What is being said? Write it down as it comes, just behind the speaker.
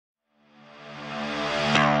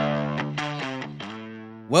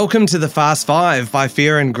Welcome to the Fast Five by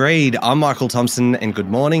Fear and Greed. I'm Michael Thompson, and good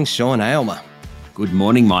morning, Sean Aylmer. Good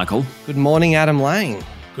morning, Michael. Good morning, Adam Lang.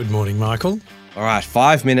 Good morning, Michael. All right,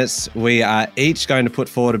 5 minutes. We are each going to put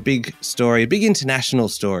forward a big story, a big international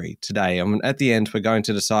story today. And at the end, we're going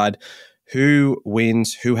to decide who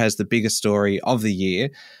wins, who has the biggest story of the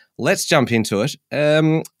year. Let's jump into it.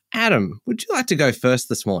 Adam, would you like to go first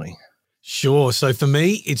this morning? Sure. So for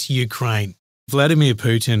me, it's Ukraine. Vladimir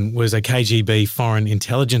Putin was a KGB foreign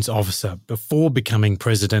intelligence officer before becoming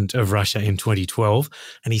president of Russia in 2012,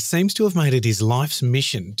 and he seems to have made it his life's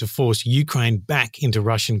mission to force Ukraine back into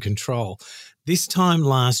Russian control. This time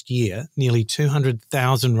last year, nearly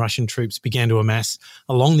 200,000 Russian troops began to amass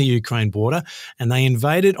along the Ukraine border, and they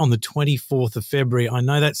invaded on the 24th of February. I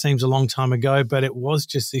know that seems a long time ago, but it was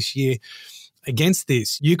just this year. Against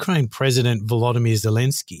this, Ukraine President Volodymyr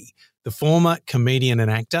Zelensky, the former comedian and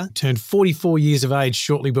actor, turned 44 years of age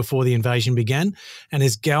shortly before the invasion began and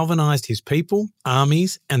has galvanised his people,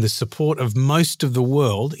 armies, and the support of most of the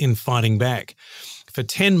world in fighting back. For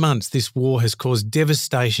 10 months, this war has caused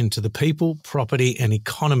devastation to the people, property, and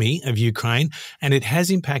economy of Ukraine, and it has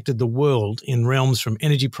impacted the world in realms from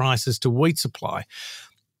energy prices to wheat supply.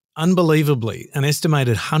 Unbelievably, an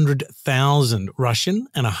estimated 100,000 Russian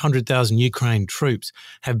and 100,000 Ukraine troops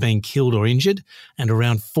have been killed or injured, and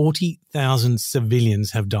around 40,000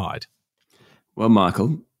 civilians have died. Well,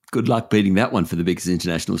 Michael, good luck beating that one for the biggest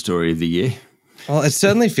international story of the year. Well, it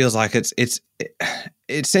certainly feels like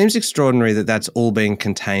it seems extraordinary that that's all being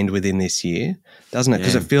contained within this year, doesn't it?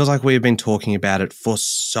 Because it feels like we've been talking about it for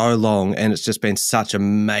so long, and it's just been such a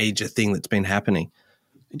major thing that's been happening.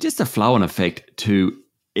 Just a flow-on effect to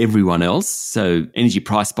everyone else. So energy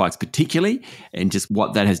price spikes particularly, and just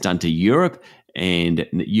what that has done to Europe and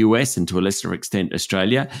the US and to a lesser extent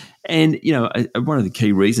Australia. And, you know, one of the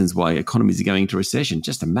key reasons why economies are going into recession,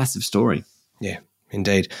 just a massive story. Yeah.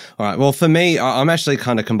 Indeed. All right. Well, for me, I'm actually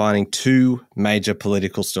kind of combining two major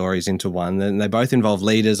political stories into one. And they both involve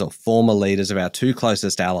leaders or former leaders of our two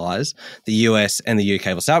closest allies, the US and the UK.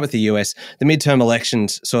 We'll start with the US. The midterm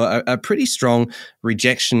elections saw a pretty strong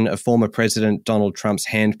rejection of former President Donald Trump's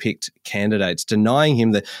handpicked candidates, denying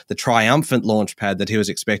him the triumphant launch pad that he was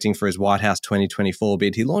expecting for his White House 2024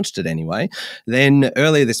 bid. He launched it anyway. Then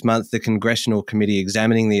earlier this month, the Congressional Committee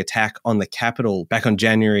examining the attack on the Capitol back on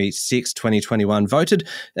January 6, 2021, voted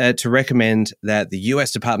to recommend that the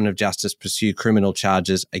US Department of Justice pursue criminal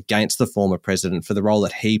charges against the former president for the role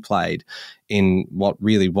that he played in what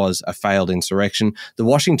really was a failed insurrection. The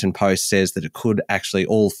Washington Post says that it could actually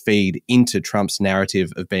all feed into Trump's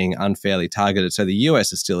narrative of being unfairly targeted. So the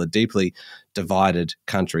US is still a deeply divided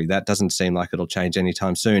country. That doesn't seem like it'll change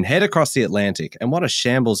anytime soon. Head across the Atlantic, and what a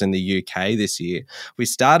shambles in the UK this year. We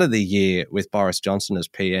started the year with Boris Johnson as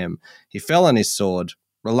PM. He fell on his sword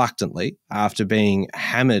reluctantly after being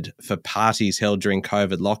hammered for parties held during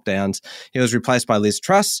COVID lockdowns. He was replaced by Liz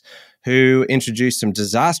Truss, who introduced some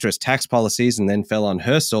disastrous tax policies and then fell on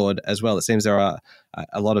her sword as well. It seems there are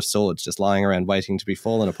a lot of swords just lying around waiting to be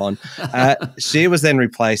fallen upon. She was then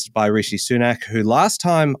replaced by Rishi Sunak, who last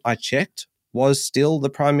time I checked was still the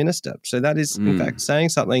Prime Minister. So that is, in fact, saying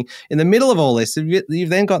something. In the middle of all this, you've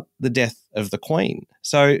then got the death of the Queen.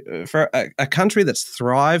 So for a country that's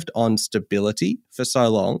thrived on stability for so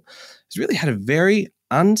long, has really had a very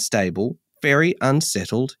unstable, very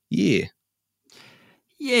unsettled year.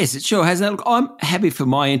 Yes, it sure has. Look, I'm happy for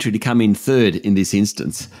my entry to come in third in this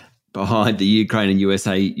instance, behind the Ukraine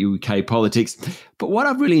and UK politics. But what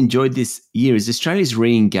I've really enjoyed this year is Australia's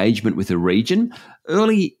re-engagement with the region.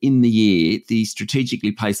 Early in the year, the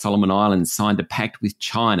strategically placed Solomon Islands signed a pact with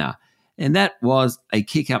China, and that was a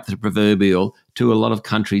kick up the proverbial to a lot of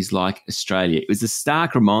countries like Australia. It was a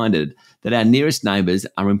stark reminder that our nearest neighbours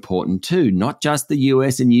are important too, not just the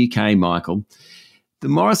US and UK, Michael. The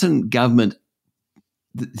Morrison government,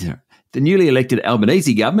 the newly elected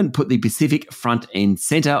Albanese government, put the Pacific front and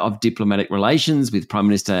centre of diplomatic relations, with Prime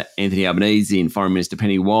Minister Anthony Albanese and Foreign Minister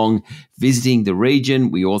Penny Wong visiting the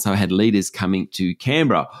region. We also had leaders coming to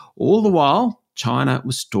Canberra. All the while, China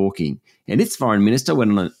was stalking, and its Foreign Minister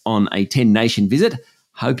went on a 10-nation visit,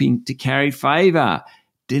 hoping to carry favour.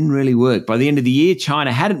 Didn't really work. By the end of the year,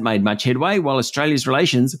 China hadn't made much headway, while Australia's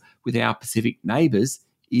relations with our Pacific neighbours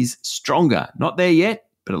is stronger. Not there yet,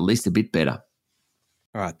 but at least a bit better.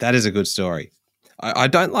 All right, that is a good story. I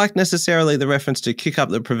don't like necessarily the reference to kick up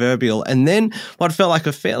the proverbial, and then what felt like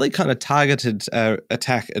a fairly kind of targeted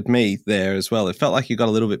attack at me there as well. It felt like you got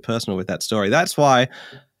a little bit personal with that story. That's why,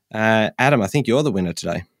 Adam, I think you're the winner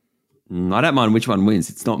today. I don't mind which one wins.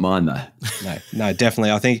 It's not mine, though. No,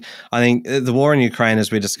 definitely. I think the war in Ukraine,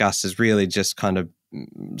 as we discussed, has really just kind of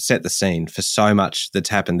set the scene for so much that's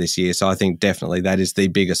happened this year. So I think definitely that is the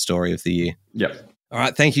biggest story of the year. Yep. All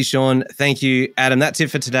right. Thank you, Sean. Thank you, Adam. That's it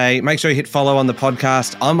for today. Make sure you hit follow on the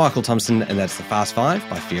podcast. I'm Michael Thompson, and that's The Fast Five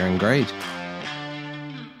by Fear and Greed.